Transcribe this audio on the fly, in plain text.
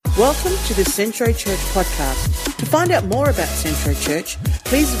Welcome to the Centro Church podcast. To find out more about Centro Church,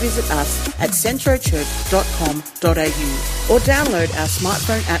 please visit us at centrochurch.com.au or download our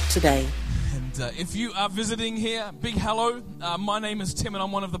smartphone app today. And if you are visiting here, big hello. My name is Tim and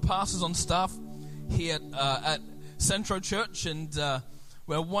I'm one of the pastors on staff here at Centro Church. And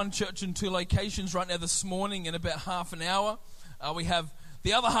we're one church in two locations right now this morning in about half an hour. We have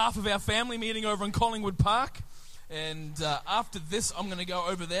the other half of our family meeting over in Collingwood Park. And after this, I'm going to go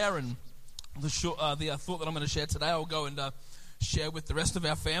over there, and the thought that I'm going to share today, I'll go and share with the rest of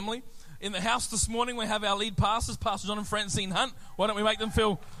our family. In the house this morning, we have our lead pastors, Pastor John and Francine Hunt. Why don't we make them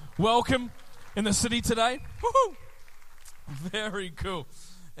feel welcome in the city today? Woo-hoo! Very cool.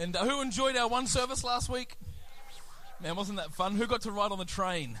 And who enjoyed our one service last week? Man, wasn't that fun? Who got to ride on the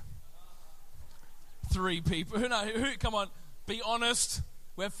train? 3 people. Who? Come on, be honest.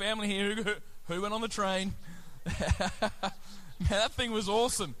 We're family here. Who went on the train? Man, that thing was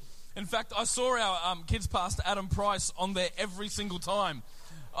awesome. In fact, I saw our kids pastor Adam Price on there every single time.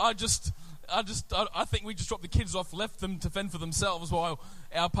 I think we just dropped the kids off, left them to fend for themselves while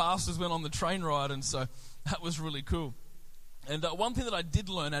our pastors went on the train ride, and so that was really cool. And one thing that I did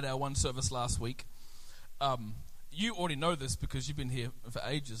learn at our one service last week, you already know this because you've been here for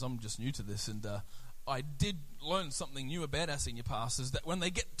ages. I'm just new to this, and I did learn something new about our senior pastors, that when they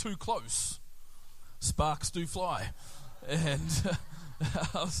get too close, sparks do fly. And I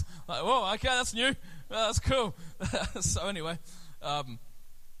was like, whoa, okay, that's new. That's cool. So anyway, I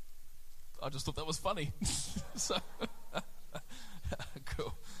just thought that was funny. So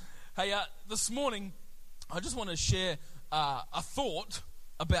cool. Hey, this morning, I just want to share a thought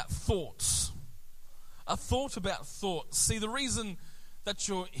about thoughts. A thought about thoughts. See, the reason that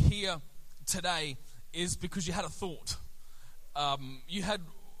you're here today is because you had a thought. You had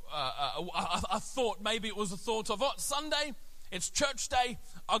I thought, maybe it was a thought of, Sunday, it's church day,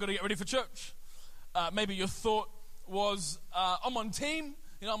 I've got to get ready for church. Maybe your thought was, I'm on team,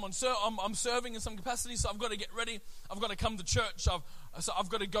 I'm serving in some capacity, so I've got to get ready, I've got to come to church, so I've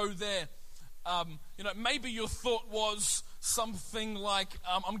got to go there. Maybe your thought was something like,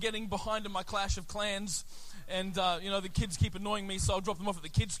 I'm getting behind in my Clash of Clans, and the kids keep annoying me, so I'll drop them off at the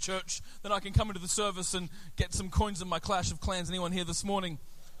kids' church, then I can come into the service and get some coins in my Clash of Clans. Anyone here this morning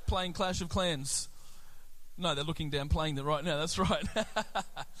playing Clash of Clans? No, they're looking down playing that right now. That's right.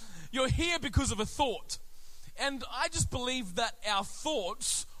 You're here because of a thought. And I just believe that our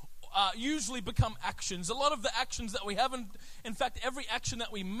thoughts usually become actions. A lot of the actions that we have, in fact, every action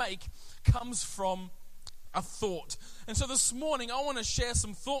that we make comes from a thought. And so this morning, I want to share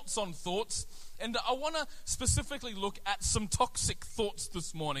some thoughts on thoughts. And I want to specifically look at some toxic thoughts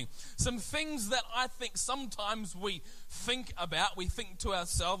this morning. Some things that I think sometimes we think about, we think to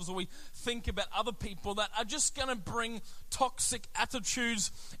ourselves, or we think about other people that are just going to bring toxic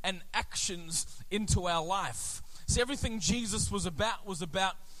attitudes and actions into our life. See, everything Jesus was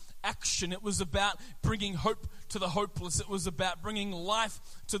about action. It was about bringing hope to the hopeless. It was about bringing life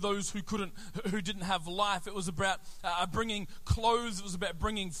to those who didn't have life. It was about bringing clothes. It was about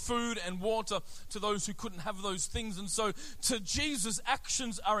bringing food and water to those who couldn't have those things. And so to Jesus,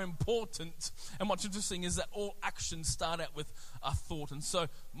 actions are important. And what's interesting is that all actions start out with a thought. And so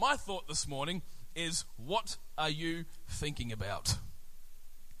my thought this morning is, what are you thinking about?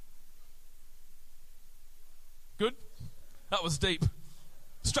 Good? That was deep.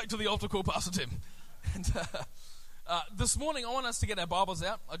 Straight to the altar call, Pastor Tim. And this morning, I want us to get our Bibles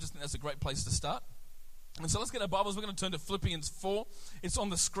out. I just think that's a great place to start. And so let's get our Bibles. We're going to turn to Philippians 4. It's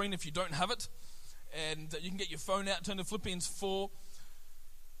on the screen if you don't have it. And you can get your phone out, turn to Philippians 4,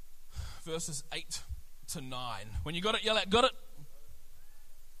 verses 8 to 9. When you got it, yell out, got it?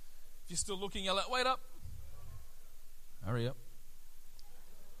 If you're still looking, yell out, wait up. Hurry up.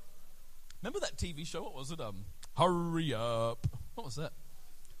 Remember that TV show? What was it? Hurry up. What was that?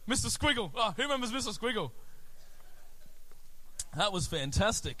 Mr. Squiggle. Oh, who remembers Mr. Squiggle? That was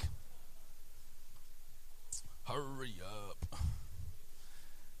fantastic. Hurry up.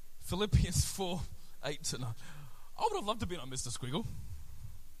 Philippians 4, 8 to 9. I would have loved to be on Mr. Squiggle.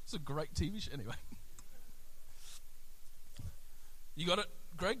 It's a great TV show. Anyway. You got it,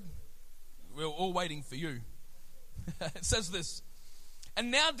 Greg? We're all waiting for you. It says this.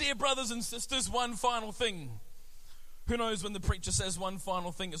 And now, dear brothers and sisters, one final thing. Who knows when the preacher says one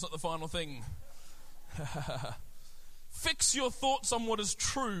final thing, it's not the final thing. Fix your thoughts on what is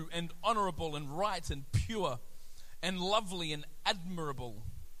true and honorable and right and pure and lovely and admirable.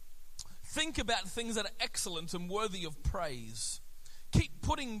 Think about things that are excellent and worthy of praise. Keep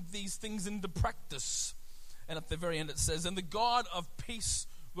putting these things into practice. And at the very end it says, and the God of peace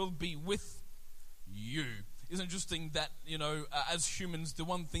will be with you. It's interesting that, as humans, the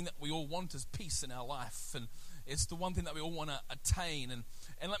one thing that we all want is peace in our life. And it's the one thing that we all want to attain. And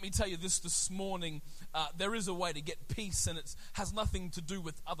let me tell you this morning, there is a way to get peace, and it has nothing to do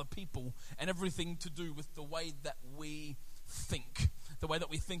with other people and everything to do with the way that we think. The way that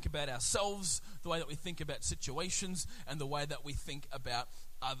we think about ourselves, the way that we think about situations, and the way that we think about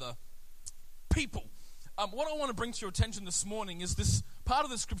other people. What I want to bring to your attention this morning is this part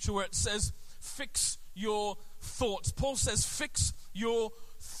of the scripture where it says, fix your thoughts. Paul says, fix your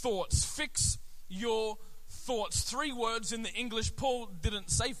thoughts. Fix your thoughts. 3 words in the English. Paul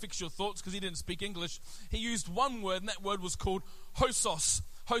didn't say fix your thoughts because he didn't speak English. He used one word, and that word was called hosos.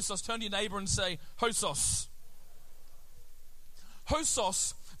 Hosos. Turn to your neighbor and say, hosos.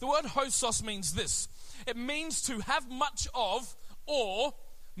 Hosos. The word hosos means this. It means to have much of or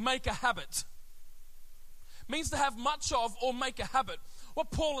make a habit. Means to have much of or make a habit.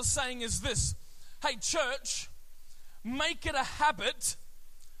 What Paul is saying is this. Hey, church, make it a habit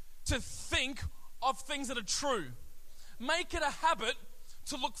to think of things that are true. Make it a habit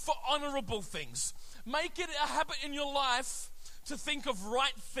to look for honorable things. Make it a habit in your life to think of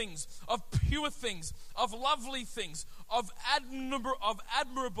right things, of pure things, of lovely things, of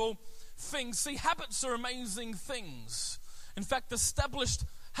admirable things. See, habits are amazing things. In fact, established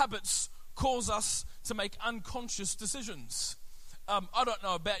habits cause us to make unconscious decisions. I don't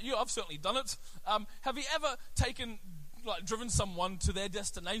know about you, I've certainly done it. Have you ever driven someone to their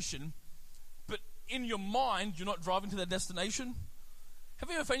destination, but in your mind, you're not driving to their destination? Have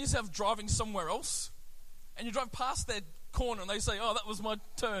you ever found yourself driving somewhere else, and you drive past their corner, and they say, oh, that was my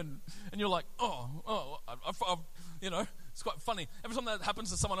turn, and you're like, it's quite funny. Every time that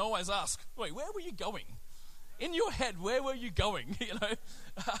happens to someone, I always ask, wait, where were you going? In your head, where were you going?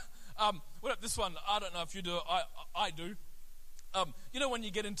 This one, I don't know if you do, I do. When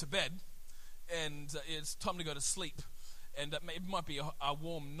you get into bed and it's time to go to sleep, and it might be a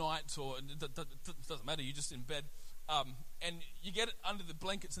warm night, or it doesn't matter, you're just in bed, and you get it under the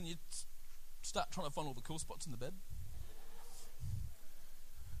blankets and you start trying to find all the cool spots in the bed.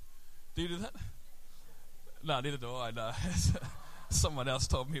 Do you do that? No, neither do I, no. Someone else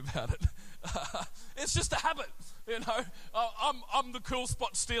told me about it. It's just a habit, I'm the cool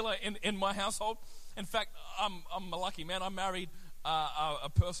spot stealer in my household. In fact, I'm a lucky man. I married a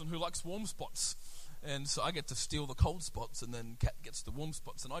person who likes warm spots, and so I get to steal the cold spots, and then Kat gets the warm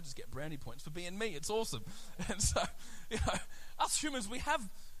spots, and I just get brownie points for being me. It's awesome. And so, us humans, we have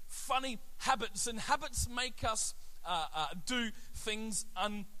funny habits, and habits make us do things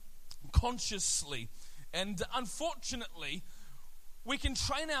unconsciously. And unfortunately, we can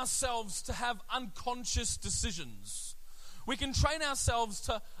train ourselves to have unconscious decisions. We can train ourselves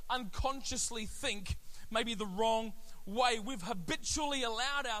to unconsciously think maybe the wrong way. We've habitually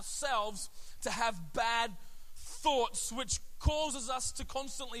allowed ourselves to have bad thoughts, which causes us to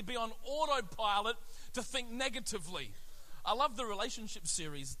constantly be on autopilot to think negatively. I love the relationship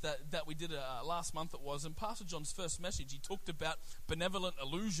series that we did last month it was. In Pastor John's first message, he talked about benevolent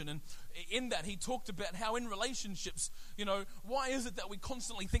illusion. And in that, he talked about how in relationships, why is it that we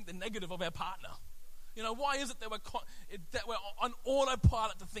constantly think the negative of our partner? Why is it that we're on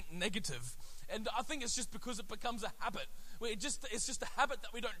autopilot to think negative? And I think it's just because it becomes a habit. It's just a habit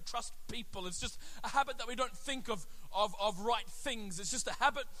that we don't trust people. It's just a habit that we don't think of right things. It's just a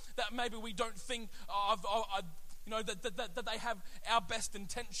habit that maybe we don't think of that they have our best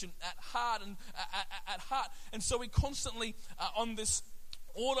intention at heart. And so we constantly are on this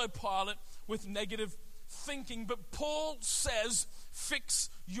autopilot with negative thinking. But Paul says, fix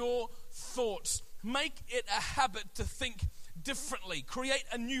your thoughts. Make it a habit to think differently. Create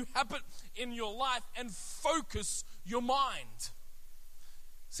a new habit in your life and focus your mind.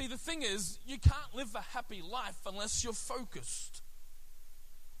 See, the thing is, you can't live a happy life unless you're focused.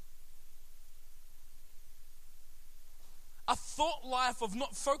 A thought life of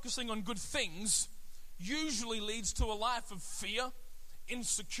not focusing on good things usually leads to a life of fear,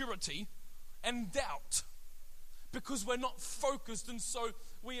 insecurity, and doubt. Because we're not focused, and so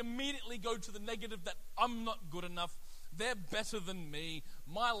we immediately go to the negative that I'm not good enough, they're better than me,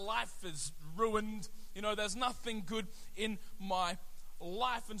 my life is ruined, there's nothing good in my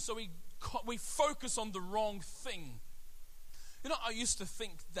life, and so we focus on the wrong thing. I used to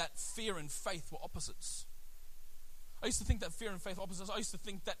think that fear and faith were opposites. I used to think that fear and faith were opposites. I used to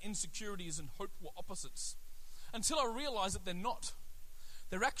think that insecurities and hope were opposites. Until I realized that they're not.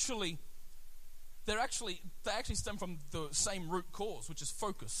 They actually stem from the same root cause, which is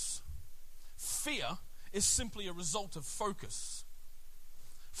focus. Fear is simply a result of focus.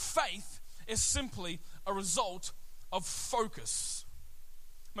 Faith is simply a result of focus.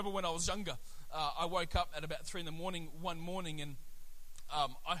 Remember when I was younger, I woke up at about 3 a.m. one morning, and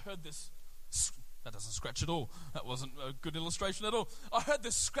I heard this. That doesn't scratch at all. That wasn't a good illustration at all. I heard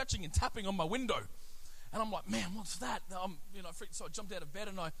this scratching and tapping on my window. And I'm like, man, what's that? So I jumped out of bed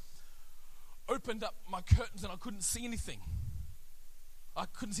and I opened up my curtains and I couldn't see anything. I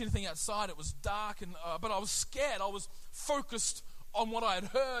couldn't see anything outside. It was dark, but I was scared. I was focused on what I had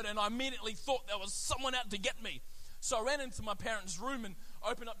heard, and I immediately thought there was someone out to get me. So I ran into my parents' room and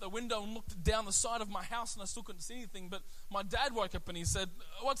opened up the window and looked down the side of my house, and I still couldn't see anything. But my dad woke up and he said,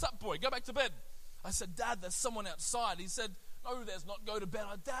 "What's up, boy? Go back to bed." I said, "Dad, there's someone outside." He said, "No, there's not. Go to bed."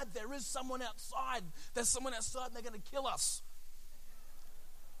 "Dad, there is someone outside. There's someone outside and they're going to kill us."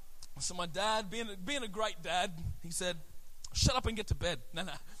 So my dad, being a great dad, he said, "Shut up and get to bed." No.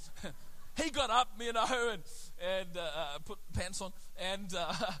 He got up, and put pants on and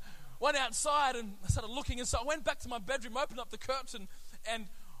went outside and started looking. And so I went back to my bedroom, opened up the curtain, and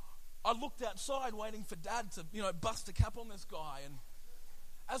I looked outside waiting for Dad to, bust a cap on this guy. And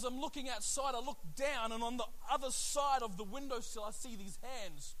as I'm looking outside, I look down, and on the other side of the windowsill, I see these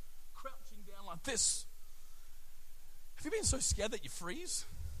hands crouching down like this. Have you been so scared that you freeze?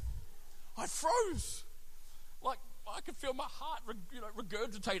 I froze. Like, I could feel my heart,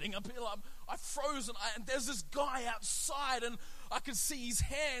 regurgitating up here. I froze, and there's this guy outside, and I could see his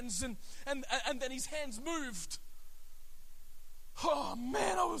hands, and then his hands moved. Oh,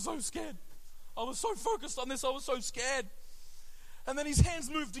 man, I was so scared. I was so focused on this, I was so scared. And then his hands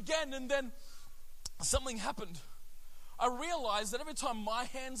moved again, and then something happened. I realized that every time my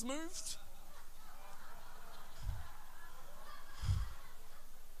hands moved,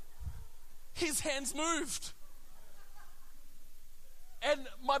 his hands moved. And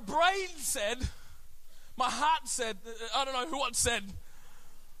my brain said, my heart said, I don't know what said,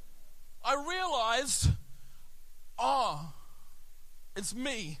 I realized, it's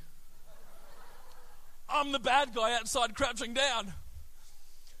me. I'm the bad guy outside crouching down.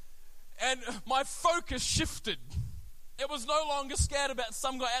 And my focus shifted. It was no longer scared about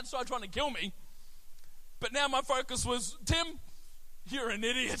some guy outside trying to kill me. But now my focus was, Tim, you're an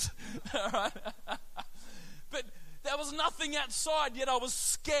idiot. All right? But there was nothing outside, yet I was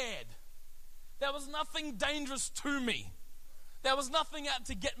scared. There was nothing dangerous to me. There was nothing out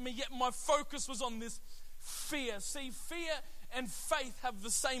to get me, yet my focus was on this fear. See, fear and faith have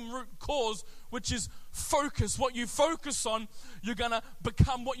the same root cause, which is focus. What you focus on, you're going to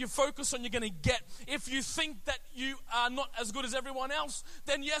become. What you focus on, you're going to get. If you think that you are not as good as everyone else,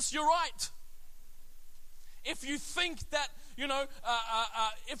 then yes, you're right. If you think that,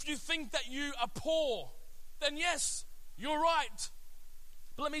 if you think that you are poor, then yes, you're right.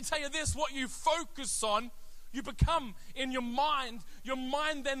 But let me tell you this, what you focus on, you become in your mind. Your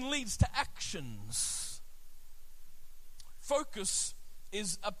mind then leads to actions. Focus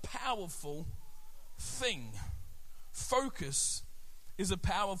is a powerful thing. Focus is a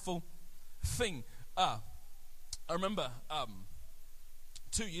powerful thing. I remember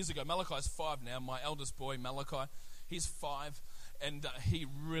 2 years ago, Malachi's 5 now, my eldest boy, Malachi, he's 5, and he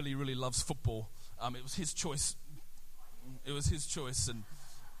really, really loves football. It was his choice. And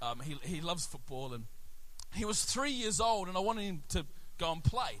he loves football, and he was 3 years old, and I wanted him to go and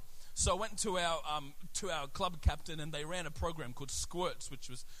play. So I went to our club captain, and they ran a program called Squirts, which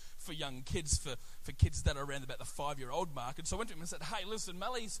was for young kids, for kids that are around about the 5-year-old mark. And so I went to him and said, "Hey, listen,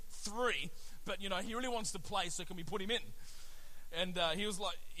 Mally's 3, but he really wants to play, so can we put him in?" And he was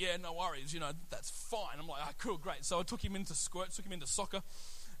like, "Yeah, no worries, that's fine." I'm like, "Cool, great." So I took him into Squirts, took him into soccer,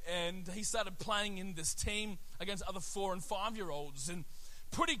 and he started playing in this team against other 4- and 5-year-olds. And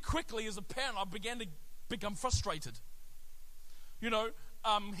pretty quickly, as a parent, I began to become frustrated.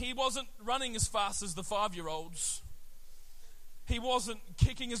 He wasn't running as fast as the 5-year-olds. He wasn't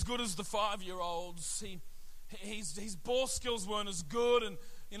kicking as good as the 5-year-olds. His ball skills weren't as good, and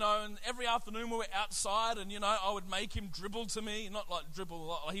every afternoon we were outside, and I would make him dribble to me, not like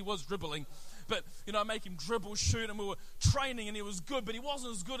dribble, he was dribbling, but make him dribble, shoot, and we were training, and he was good, but he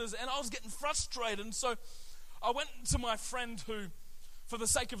wasn't as good and I was getting frustrated. And so I went to my friend who, for the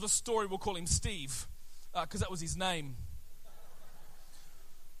sake of the story, we'll call him Steve, because that was his name.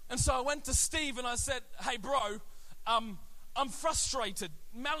 And so I went to Steve and I said, "Hey bro, I'm frustrated.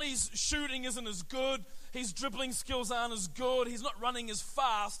 Mally's shooting isn't as good. His dribbling skills aren't as good. He's not running as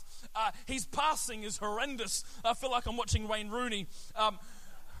fast. His passing is horrendous. I feel like I'm watching Wayne Rooney."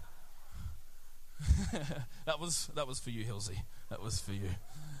 That was for you, Hilsey. That was for you.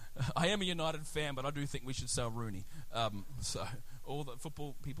 I am a United fan, but I do think we should sell Rooney. So all the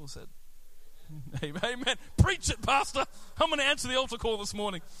football people said, "Amen. Preach it, Pastor. I'm going to answer the altar call this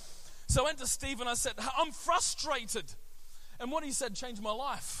morning." So I went to Steve and I said, "I'm frustrated." And what he said changed my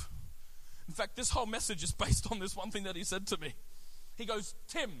life. In fact, this whole message is based on this one thing that he said to me. He goes,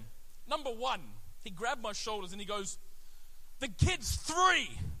 Tim, number one, he grabbed my shoulders and he goes, the kid's 3.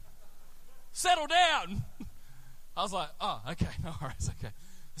 Settle down. I was like, oh, okay, no worries, okay.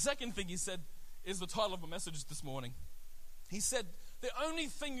 The second thing he said is the title of my message this morning. He said, the only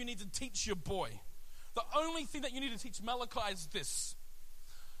thing you need to teach your boy, the only thing that you need to teach Malachi is this.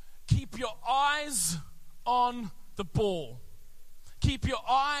 Keep your eyes on the ball. Keep your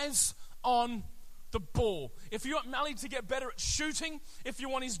eyes on the ball. If you want Mally to get better at shooting, if you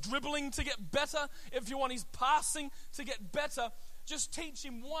want his dribbling to get better, if you want his passing to get better, just teach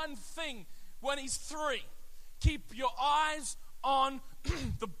him one thing when he's 3. Keep your eyes on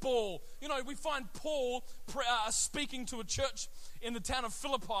the ball. You know, we find Paul speaking to a church in the town of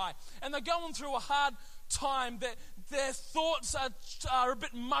Philippi, and they're going through a hard time. Their thoughts are a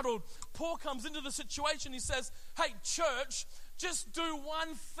bit muddled. Paul comes into the situation. He says, hey, church, just do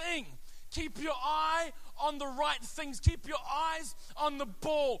one thing. Keep your eye on the right things. Keep your eyes on the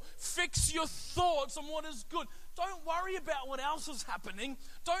ball. Fix your thoughts on what is good. Don't worry about what else is happening.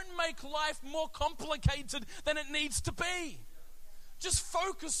 Don't make life more complicated than it needs to be. Just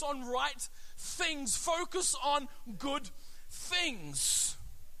focus on right things. Focus on good things.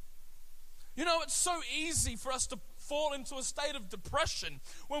 You know, it's so easy for us to fall into a state of depression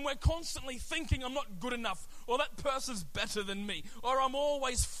when we're constantly thinking I'm not good enough, or that person's better than me, or I'm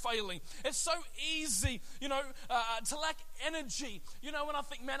always failing. It's so easy, you know, to lack energy. You know, when I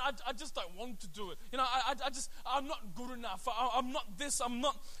think, man, I just don't want to do it. You know, I'm not good enough. I'm not this, I'm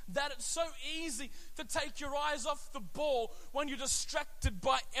not that. It's so easy to take your eyes off the ball when you're distracted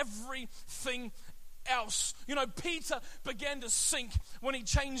by everything else. You know, Peter began to sink when he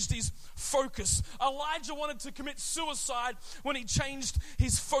changed his focus. Elijah wanted to commit suicide when he changed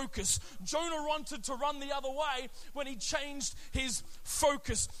his focus. Jonah wanted to run the other way when he changed his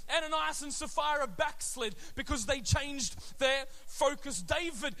focus. Ananias and Sapphira backslid because they changed their focus.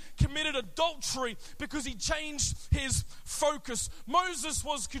 David committed adultery because he changed his focus. Moses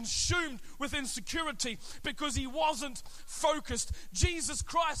was consumed with insecurity because he wasn't focused. Jesus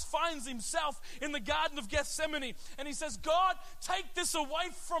Christ finds himself in the Garden of Gethsemane and he says, God, take this away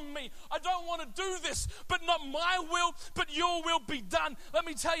from me. I don't want to do this, but not my will, but your will be done. Let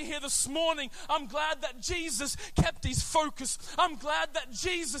me tell you here this morning, I'm glad that Jesus kept his focus. I'm glad that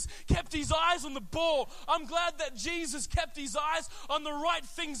Jesus kept his eyes on the ball. I'm glad that Jesus kept his eyes on the right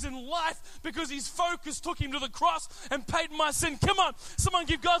things in life, because his focus took him to the cross and paid my sin. Come on, someone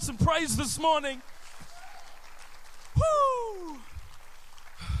give God some praise this morning. Woo!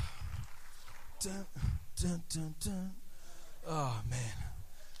 Dun, dun, dun, dun. Oh, man.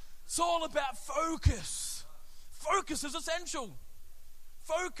 It's all about focus. Focus is essential.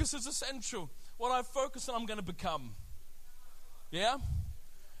 Focus is essential. What I focus on, I'm going to become. Yeah?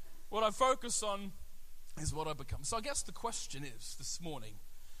 What I focus on is what I become. So I guess the question is this morning,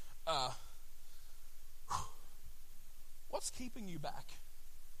 what's keeping you back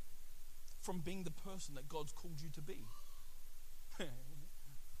from being the person that God's called you to be?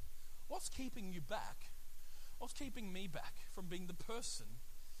 What's keeping you back? What's keeping me back from being the person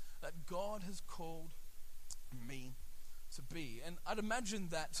that God has called me to be? And I'd imagine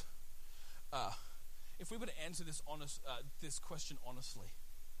that if we were to answer this question honestly,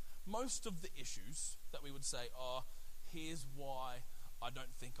 most of the issues that we would say are, here's why I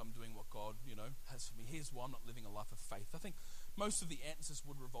don't think I'm doing what God, has for me. Here's why I'm not living a life of faith. I think most of the answers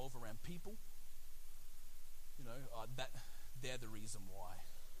would revolve around people. That they're the reason why.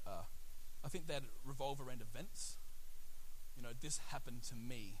 I think that revolve around events. This happened to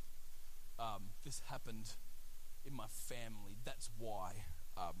me. This happened in my family. That's why.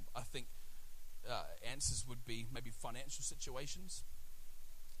 I think answers would be maybe financial situations.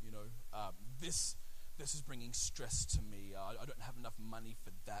 This is bringing stress to me. I don't have enough money for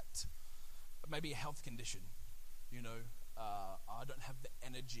that. Maybe a health condition. I don't have the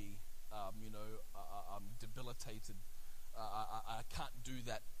energy. I'm debilitated. I can't do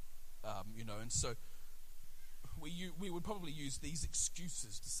that. And so we would probably use these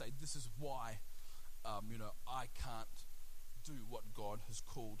excuses to say this is why, I can't do what God has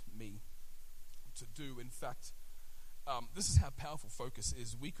called me to do. In fact, this is how powerful focus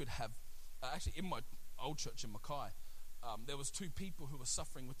is. We could have, actually in my old church in Mackay, there was 2 people who were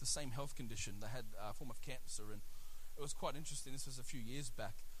suffering with the same health condition. They had a form of cancer, and it was quite interesting. This was a few years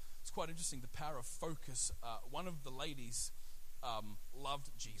back. It's quite interesting, the power of focus. One of the ladies loved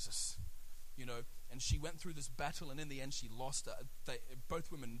Jesus, and she went through this battle, and in the end she lost.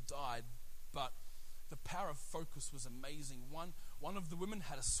 Both women died, but the power of focus was amazing. One of the women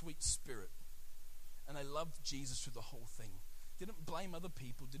had a sweet spirit, and they loved Jesus through the whole thing. didn't blame other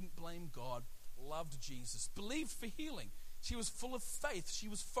people, didn't blame God, loved Jesus, believed for healing. She was full of faith. She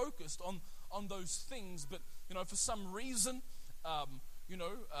was focused on those things. But, for some reason,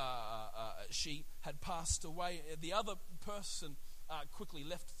 she had passed away. The other person quickly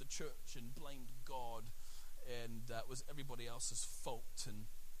left the church and blamed God. And it was everybody else's fault.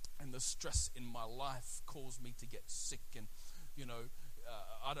 And the stress in my life caused me to get sick. And,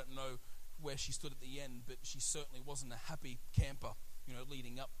 I don't know where she stood at the end, but she certainly wasn't a happy camper,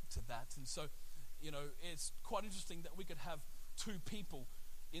 leading up to that. And so, it's quite interesting that we could have two people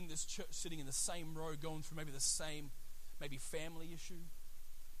in this church sitting in the same row going through maybe the same, family issue,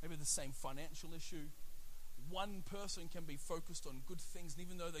 maybe the same financial issue. One person can be focused on good things, and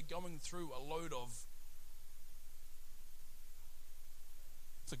even though they're going through a load of,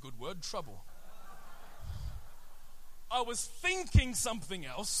 it's a good word, trouble. I was thinking something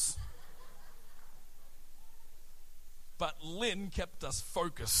else, but Lynn kept us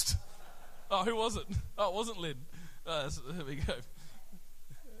focused. Oh, who was it? Oh, it wasn't Lynn. There we go.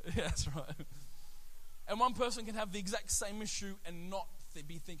 Yeah, that's right. And one person can have the exact same issue and not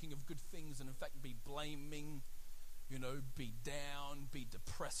be thinking of good things, and in fact be blaming, be down, be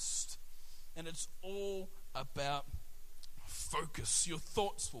depressed. And it's all about focus. Your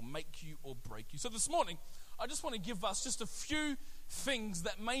thoughts will make you or break you. So this morning, I just want to give us just a few things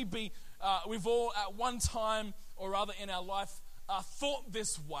that maybe we've all at one time or other in our life thought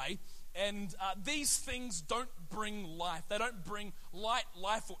this way. And these things don't bring life. They don't bring light,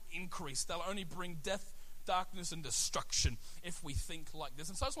 life, or increase. They'll only bring death, darkness, and destruction if we think like this.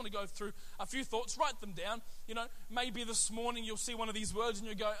 And so I just want to go through a few thoughts, write them down. Maybe this morning you'll see one of these words and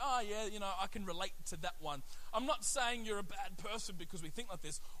you'll go, oh yeah, I can relate to that one. I'm not saying you're a bad person because we think like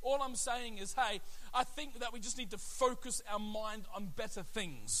this. All I'm saying is, hey, I think that we just need to focus our mind on better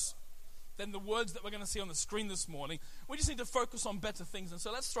things than the words that we're going to see on the screen this morning. We just need to focus on better things. And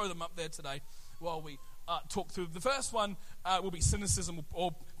so let's throw them up there today while we talk through. The first one will be cynicism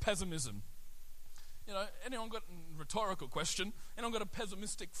or pessimism. Anyone got a rhetorical question? Anyone got a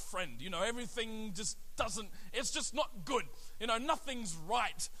pessimistic friend? Everything just doesn't, it's just not good. Nothing's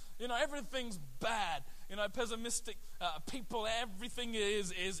right. Everything's bad. Pessimistic people, everything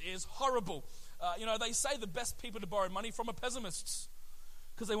is horrible. They say the best people to borrow money from are pessimists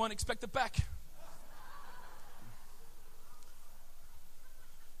because they won't expect it back.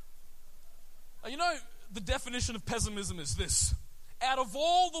 The definition of pessimism is this: out of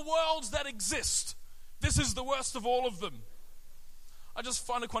all the worlds that exist, this is the worst of all of them. I just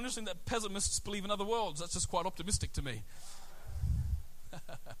find it quite interesting that pessimists believe in other worlds. That's just quite optimistic to me.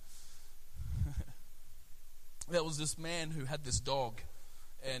 There was this man who had this dog,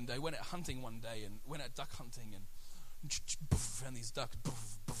 and they went out hunting one day and went out duck hunting and found these ducks.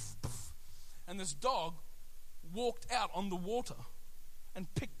 And this dog walked out on the water and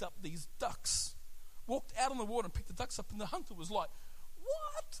picked up these ducks. Walked out on the water and picked the ducks up, and the hunter was like,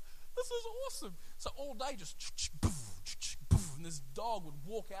 what? This is awesome. So all day just and this dog would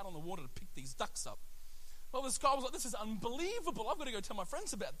walk out on the water to pick these ducks up. Well, this guy was like, this is unbelievable. I've got to go tell my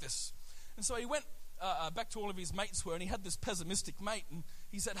friends about this. And so he went back to all of his mates and he had this pessimistic mate, and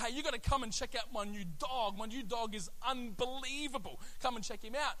he said, hey, you got to come and check out my new dog. My new dog is unbelievable. Come and check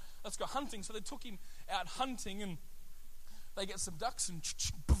him out. Let's go hunting. So they took him out hunting, and they get some ducks, and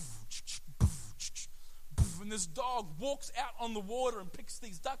this dog walks out on the water and picks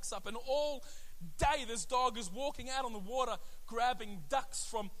these ducks up, and all day this dog is walking out on the water grabbing ducks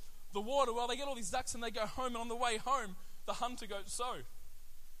from the water. Well, they get all these ducks and they go home, and on the way home the hunter goes, so,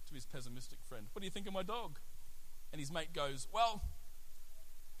 to his pessimistic friend, what do you think of my dog? And his mate goes, well,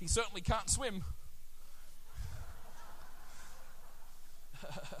 he certainly can't swim.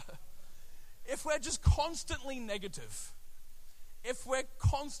 If we're just constantly negative,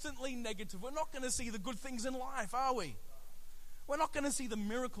 we're not going to see the good things in life, are we? We're not going to see the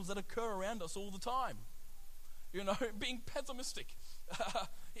miracles that occur around us all the time. Being pessimistic.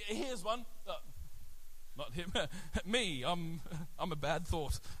 Here's one. Not him. Me. I'm a bad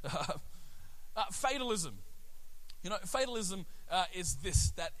thought. Fatalism. Fatalism is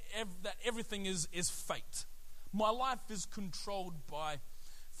this, that everything is fate. My life is controlled by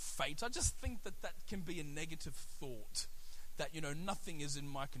fate. I just think that can be a negative thought. That, nothing is in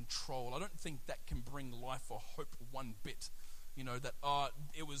my control. I don't think that can bring life or hope one bit. That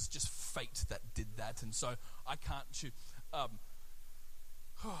it was just fate that did that, and so I can't choose. I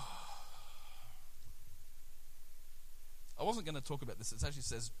wasn't going to talk about this. It actually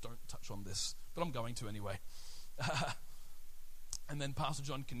says don't touch on this, but I'm going to anyway. And then Pastor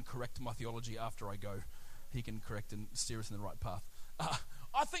John can correct my theology after I go. He can correct and steer us in the right path.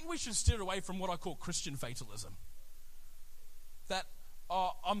 I think we should steer away from what I call Christian fatalism. that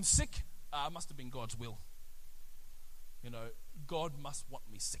I'm sick, must have been God's will. God must want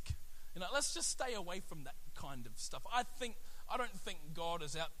me sick. Let's just stay away from that kind of stuff. I don't think God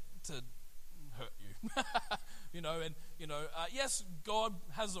is out to hurt you. Yes, God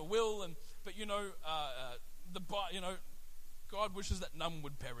has a will, but God wishes that none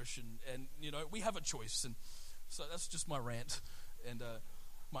would perish, and we have a choice, and so that's just my rant. And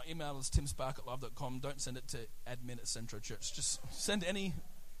my email is timspark@live.com. Don't send it to admin@Centro Church. Just send any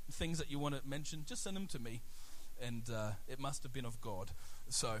things that you want to mention. Just send them to me, and it must have been of God.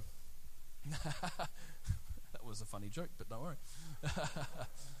 So that was a funny joke, but don't worry.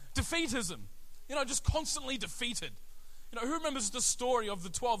 Defeatism. Just constantly defeated. Who remembers the story of the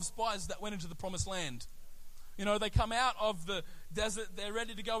 12 spies that went into the promised land? They come out of the desert, they're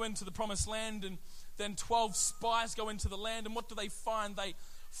ready to go into the promised land, and then 12 spies go into the land, and what do they find? They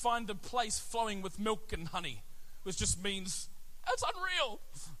find a place flowing with milk and honey, which just means, that's unreal,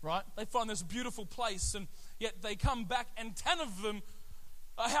 right? They find this beautiful place, and yet they come back, and 10 of them,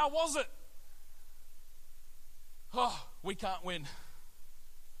 how was it? Oh, we can't win.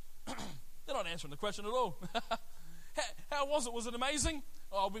 They're not answering the question at all. How was it? Was it amazing?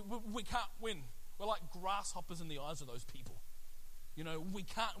 Oh, we can't win. We're like grasshoppers in the eyes of those people. We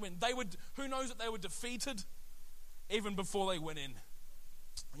can't win. Who knows that they were defeated even before they went in.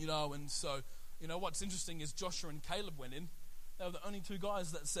 And so, what's interesting is Joshua and Caleb went in. They were the only 2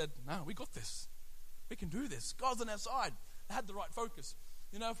 guys that said, no, we got this. We can do this. God's on our side. They had the right focus.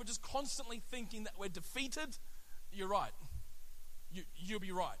 If we're just constantly thinking that we're defeated, you're right. You'll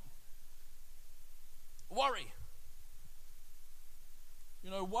be right. Worry.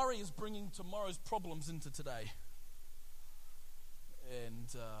 Worry is bringing tomorrow's problems into today.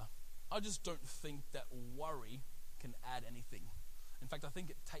 And I just don't think that worry can add anything. In fact, I think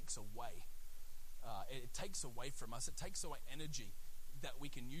it takes away. It takes away from us. It takes away energy that we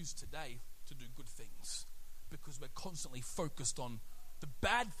can use today to do good things, because we're constantly focused on the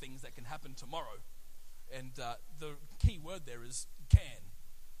bad things that can happen tomorrow. And the key word there is can.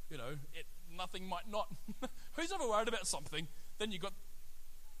 Nothing might not. Who's ever worried about something? Then you got.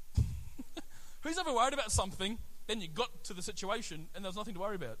 Who's ever worried about something? Then you got to the situation and there's nothing to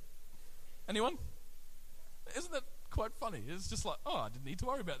worry about. Anyone? Isn't that quite funny? It's just like, I didn't need to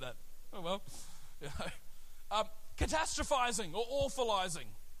worry about that. Oh well. Catastrophizing or awfulizing.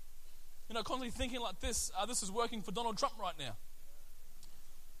 Constantly thinking like this. This is working for Donald Trump right now.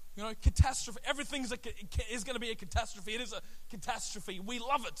 Catastrophe. Everything is going to be a catastrophe. It is a catastrophe. We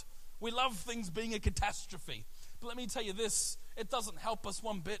love it. We love things being a catastrophe. But let me tell you this, it doesn't help us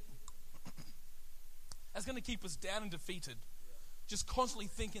one bit. It's going to keep us down and defeated. Just constantly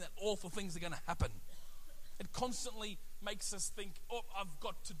thinking that awful things are going to happen. It constantly makes us think, I've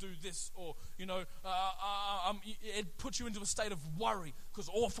got to do this. Or, it puts you into a state of worry because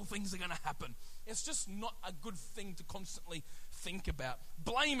awful things are going to happen. It's just not a good thing to constantly think about.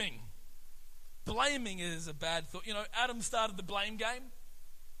 Blaming. Blaming is a bad thought. Adam started the blame game.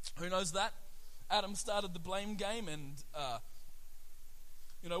 Who knows that? Adam started the blame game, and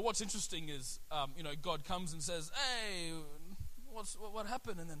what's interesting is God comes and says, "Hey, what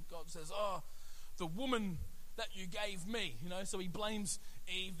happened?" And then God says, the woman that you gave me. So he blames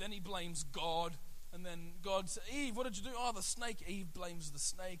Eve, then he blames God, and then God says, "Eve, what did you do?" The snake. Eve blames the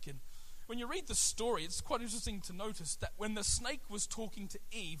snake. And when you read the story, it's quite interesting to notice that when the snake was talking to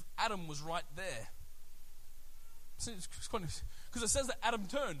Eve, Adam was right there. It's quite, because it says that Adam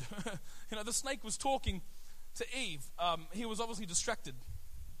turned. The snake was talking to Eve. He was obviously distracted.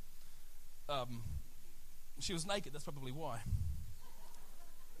 She was naked. That's probably why.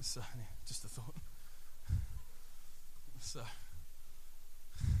 So, just a thought.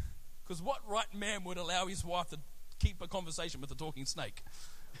 Because what right man would allow his wife to keep a conversation with a talking snake?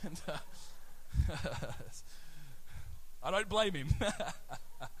 And I don't blame him.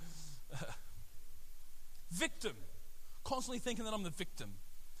 Victim. Constantly thinking that I'm the victim.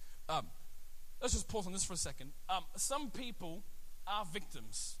 Let's just pause on this for a second. Some people are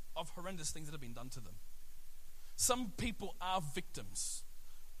victims of horrendous things that have been done to them. Some people are victims.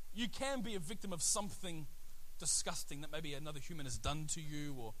 You can be a victim of something disgusting that maybe another human has done to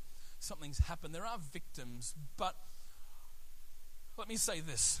you, or something's happened. There are victims, but let me say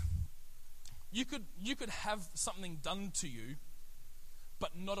this. You could have something done to you,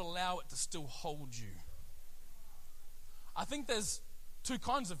 but not allow it to still hold you. I think there's 2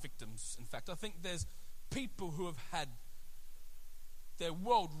 kinds of victims, in fact. I think there's people who have had their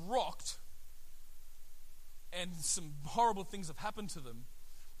world rocked and some horrible things have happened to them,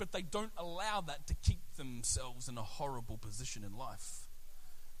 but they don't allow that to keep themselves in a horrible position in life.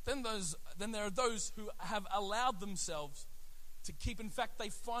 Then there are those who have allowed themselves to keep. In fact, they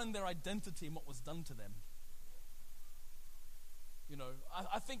find their identity in what was done to them. You know,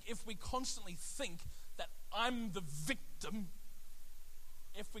 I think if we constantly think that I'm the victim,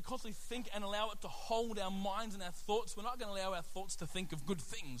 if we constantly think and allow it to hold our minds and our thoughts, we're not going to allow our thoughts to think of good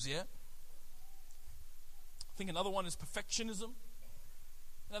things, yeah? I think another one is perfectionism.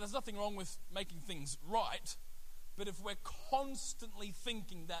 Now, there's nothing wrong with making things right, but if we're constantly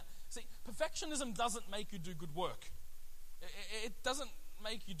thinking that, see, perfectionism doesn't make you do good work. It doesn't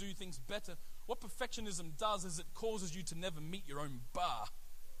make you do things better. What perfectionism does is it causes you to never meet your own bar.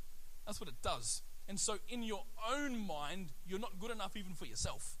 That's what it does. And so in your own mind, you're not good enough even for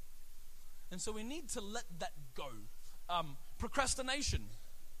yourself. And so we need to let that go. Procrastination.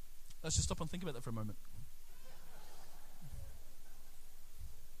 Let's just stop and think about that for a moment.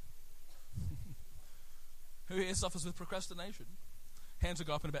 Who here suffers with procrastination? Hands will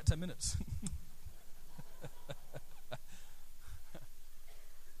go up in about 10 minutes.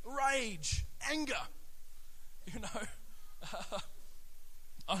 Rage, anger. You know,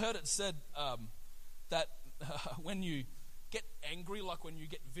 I heard it said that when you get angry, like when you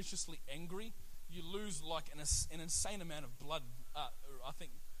get viciously angry, you lose like an insane amount of blood. I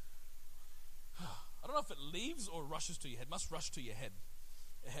think, I don't know if it leaves or rushes to your head. Must rush to your head,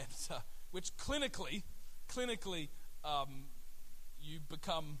 and, which clinically, you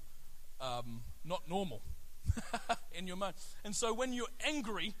become not normal in your mind. And so when you're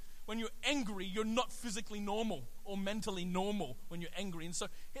angry, you're not physically normal or mentally normal when you're angry. And so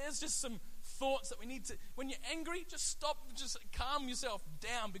here's just some thoughts that we need to, when you're angry, just stop, just calm yourself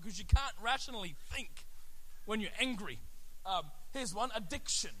down, because you can't rationally think when you're angry. Here's one,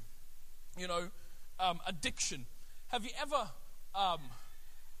 addiction. You know, addiction. Have you ever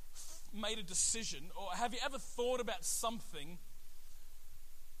made a decision, or have you ever thought about something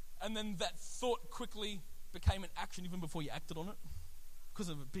and then that thought quickly became an action even before you acted on it because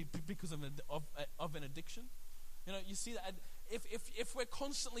of an addiction? You know, you see that if we're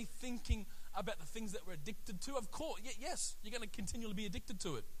constantly thinking about the things that we're addicted to, of course, yes, you're going to continually be addicted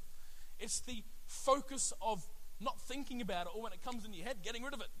to it. It's the focus of not thinking about it, or when it comes in your head, getting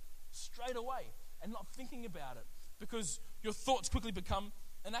rid of it straight away and not thinking about it, because your thoughts quickly become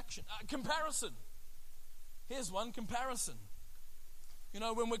an action. Comparison. Here's one, comparison. You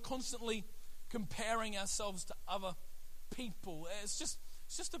know, when we're constantly comparing ourselves to other people, it's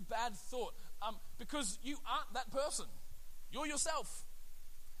just a bad thought, because you aren't that person. You're yourself.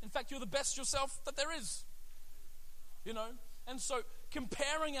 In fact, you're the best yourself that there is. You know, and so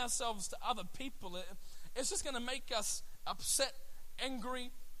comparing ourselves to other people, it's just going to make us upset, angry,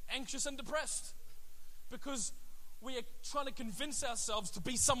 anxious, and depressed, because we are trying to convince ourselves to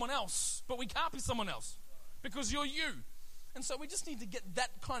be someone else, but we can't be someone else because you're you. And so we just need to get that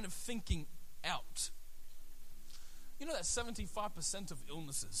kind of thinking out. You know that 75% of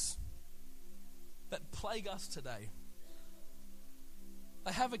illnesses that plague us today,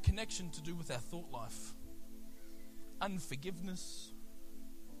 they have a connection to do with our thought life. Unforgiveness,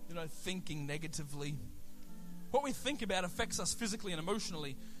 you know, thinking negatively. What we think about affects us physically and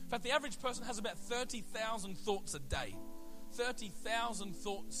emotionally. In fact, the average person has about 30,000 thoughts a day. 30,000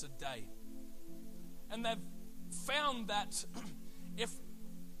 thoughts a day. And they've found that if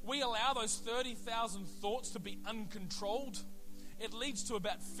we allow those 30,000 thoughts to be uncontrolled, it leads to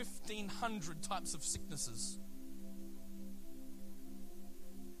about 1,500 types of sicknesses.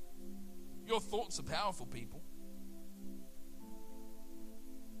 Your thoughts are powerful, people.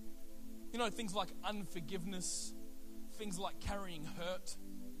 You know, things like unforgiveness, things like carrying hurt,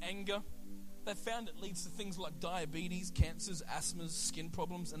 anger, they found it leads to things like diabetes, cancers, asthmas, skin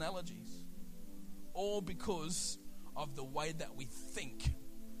problems, and allergies. All because of the way that we think.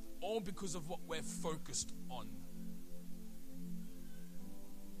 All because of what we're focused on.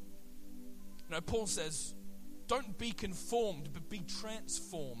 You know, Paul says, don't be conformed, but be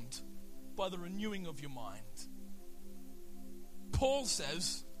transformed by the renewing of your mind. Paul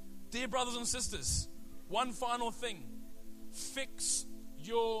says, dear brothers and sisters, one final thing. Fix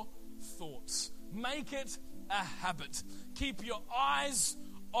your thoughts. Make it a habit. Keep your eyes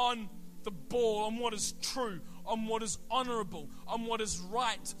on the ball, on what is true, on what is honorable, on what is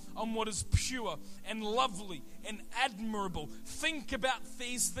right, on what is pure and lovely and admirable. Think about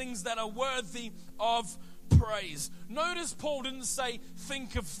these things that are worthy of praise. Notice Paul didn't say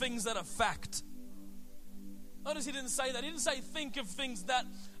think of things that are fact. Notice he didn't say that. He didn't say think of things that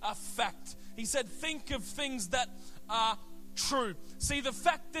are fact. He said think of things that are true. See, the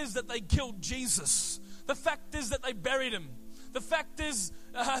fact is that they killed Jesus. The fact is that they buried him. The fact is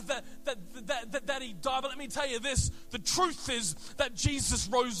that he died. But let me tell you this, the truth is that Jesus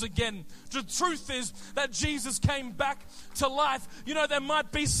rose again. The truth is that Jesus came back to life. You know, there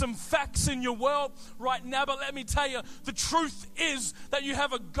might be some facts in your world right now, but let me tell you, the truth is that you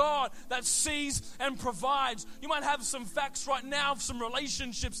have a God that sees and provides. You might have some facts right now of some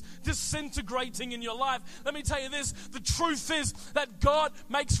relationships disintegrating in your life. Let me tell you this, the truth is that God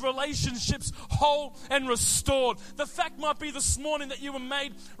makes relationships whole and restored. The fact might be this morning that you were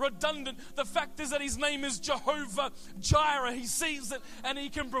made redundant. The fact is that his name is Jehovah Jireh. He sees it and he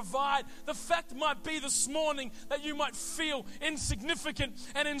can provide. The fact might be this morning that you might feel insignificant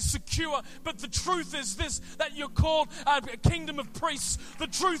and insecure, but the truth is this, that you're called a kingdom of priests. The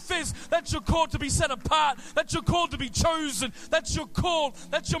truth is that you're called to be set apart, that you're called to be chosen, that you're called,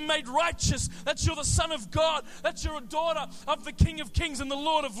 that you're made righteous, that you're the son of God, that you're a daughter of the King of Kings and the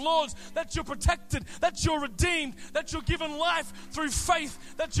Lord of Lords, that you're protected, that you're redeemed, that you're given life through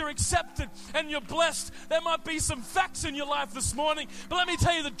faith, that you're accepted and you're blessed. There might be some facts in your life this morning, but let me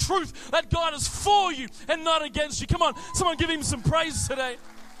tell you the truth, that God is for you and not against you. Come on, someone give him some praise today.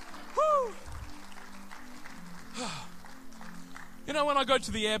 Woo. You know, when I go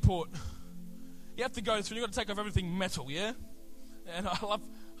to the airport, you have to go through, you've got to take off everything metal, yeah? And I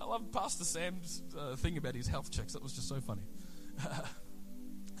love Pastor Sam's thing about his health checks. That was just so funny.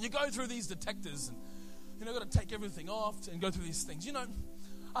 You go through these detectors and you've got to take everything off and go through these things. You know,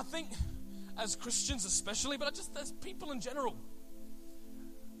 I think as Christians especially, but just as people in general,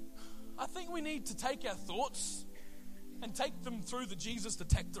 I think we need to take our thoughts and take them through the Jesus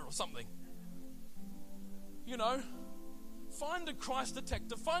detector or something. You know, find a Christ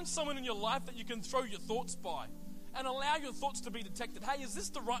detector. Find someone in your life that you can throw your thoughts by and allow your thoughts to be detected. Hey, is this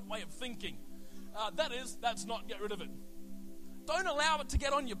the right way of thinking? That's not, get rid of it. Don't allow it to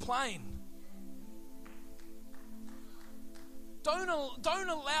get on your plane. Don't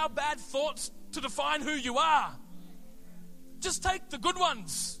allow bad thoughts to define who you are. Just take the good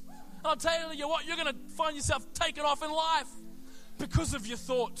ones. And I'll tell you what, you're going to find yourself taken off in life because of your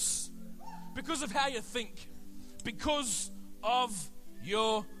thoughts, because of how you think, because of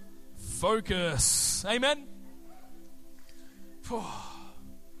your focus. Amen?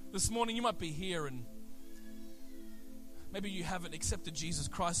 This morning you might be here and maybe you haven't accepted Jesus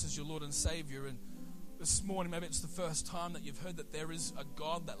Christ as your Lord and Savior, and this morning, maybe it's the first time that you've heard that there is a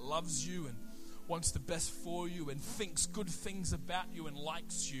God that loves you and wants the best for you and thinks good things about you and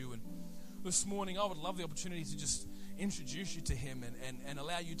likes you. And this morning, I would love the opportunity to just introduce you to him and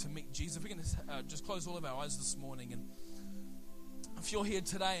allow you to meet Jesus. We're going to just close all of our eyes this morning. And if you're here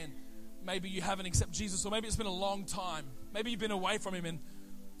today and maybe you haven't accepted Jesus, or maybe it's been a long time, maybe you've been away from him and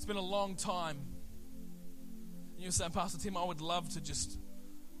it's been a long time, and you're saying, Pastor Tim, I would love to just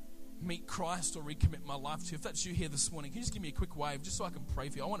meet Christ or recommit my life to you. If that's you here this morning, can you just give me a quick wave just so I can pray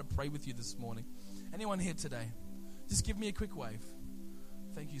for you? I want to pray with you this morning. Anyone here today? Just give me a quick wave.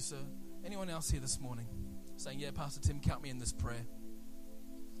 Thank you, sir. Anyone else here this morning saying, yeah, Pastor Tim, count me in this prayer.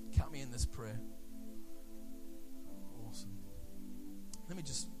 Count me in this prayer. Awesome. Let me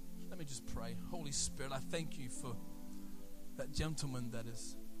just pray. Holy Spirit, I thank you for that gentleman that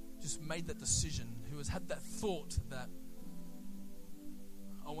has just made that decision, who has had that thought that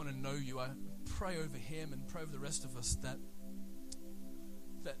I want to know you. I pray over him and pray over the rest of us that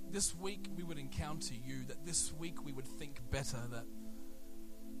this week we would encounter you, that this week we would think better, that,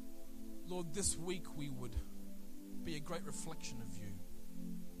 Lord, this week we would be a great reflection of you.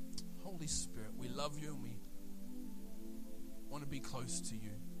 Holy Spirit, we love you and we want to be close to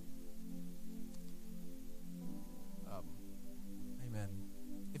you. Amen.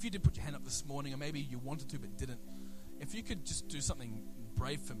 If you did put your hand up this morning, or maybe you wanted to but didn't, if you could just do something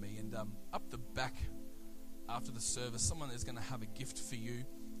brave for me, and up the back after the service, someone is going to have a gift for you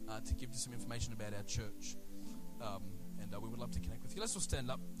to give you some information about our church, and we would love to connect with you. Let's all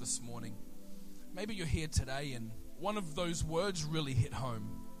stand up this morning. Maybe you're here today and one of those words really hit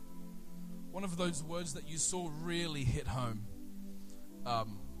home. One of those words that you saw really hit home.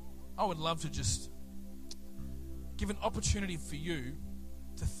 I would love to just give an opportunity for you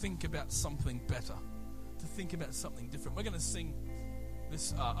to think about something better, to think about something different. We're going to sing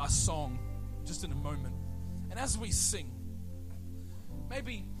this a song just in a moment, and as we sing,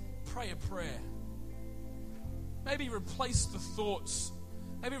 maybe pray a prayer, maybe replace the thoughts,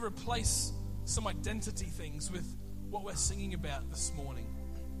 maybe replace some identity things with what we're singing about this morning.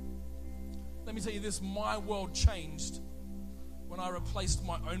 Let me tell you this, my world changed when I replaced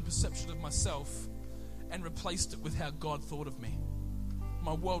my own perception of myself and replaced it with how God thought of me.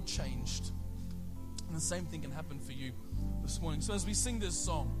 My world changed. And the same thing can happen for you this morning. So as we sing this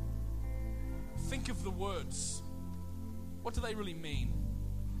song, think of the words. What do they really mean?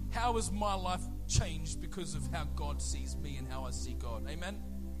 how is my life changed because of how God sees me and how I see God? Amen?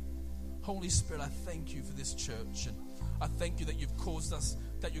 Holy Spirit, I thank you for this church, and I thank you that you've caused us,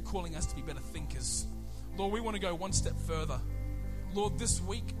 that you're calling us to be better thinkers. Lord, we want to go one step further. Lord, this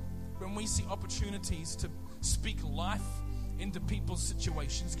week, when we see opportunities to speak life into people's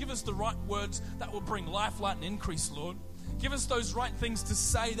situations, give us the right words that will bring life, light, and increase, Lord. Give us those right things to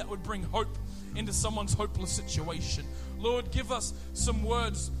say that would bring hope into someone's hopeless situation. Lord, give us some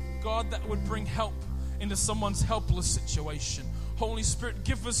words, God, that would bring help into someone's helpless situation. Holy Spirit,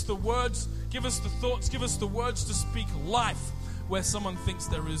 give us the words, give us the thoughts, give us the words to speak life where someone thinks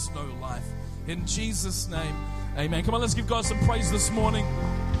there is no life. In Jesus' name, amen. Come on, let's give God some praise this morning.